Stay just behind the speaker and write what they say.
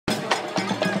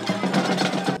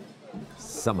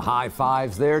Some high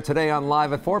fives there today on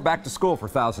Live at 4. Back to school for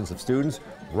thousands of students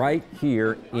right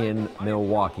here in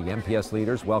Milwaukee. MPS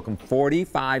leaders welcome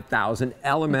 45,000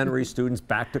 elementary students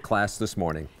back to class this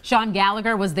morning. Sean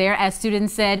Gallagher was there as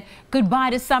students said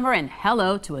goodbye to summer and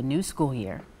hello to a new school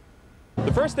year.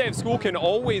 The first day of school can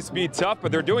always be tough,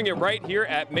 but they're doing it right here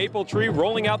at Maple Tree,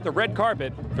 rolling out the red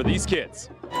carpet for these kids.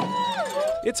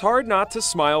 It's hard not to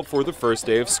smile for the first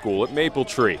day of school at Maple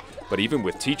Tree, but even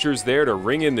with teachers there to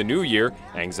ring in the new year,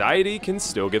 anxiety can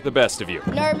still get the best of you.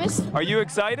 Nervous. Are you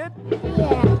excited?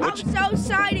 Yeah. I'm so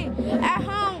excited at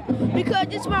home because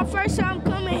it's my first time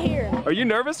coming here. Are you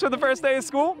nervous for the first day of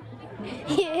school?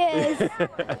 Yes.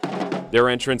 Their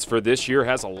entrance for this year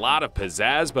has a lot of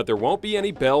pizzazz, but there won't be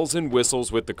any bells and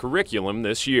whistles with the curriculum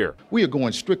this year. We are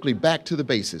going strictly back to the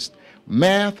basics.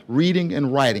 Math, reading,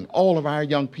 and writing. All of our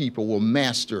young people will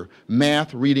master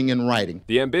math, reading, and writing.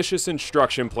 The ambitious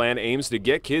instruction plan aims to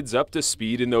get kids up to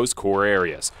speed in those core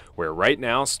areas, where right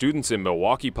now students in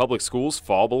Milwaukee Public Schools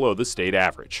fall below the state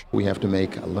average. We have to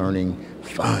make learning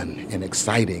fun and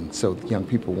exciting so young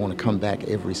people want to come back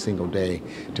every single day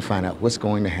to find out what's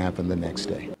going to happen the next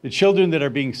day. The children that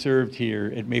are being served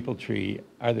here at Maple Tree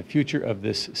are the future of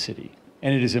this city,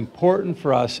 and it is important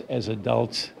for us as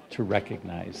adults to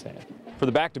recognize that. For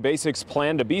the Back to Basics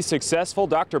plan to be successful,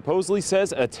 Dr. Posley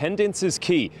says attendance is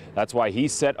key. That's why he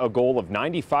set a goal of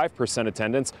 95%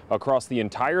 attendance across the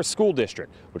entire school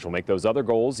district, which will make those other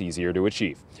goals easier to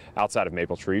achieve. Outside of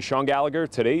Maple Tree, Sean Gallagher,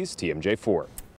 today's TMJ4.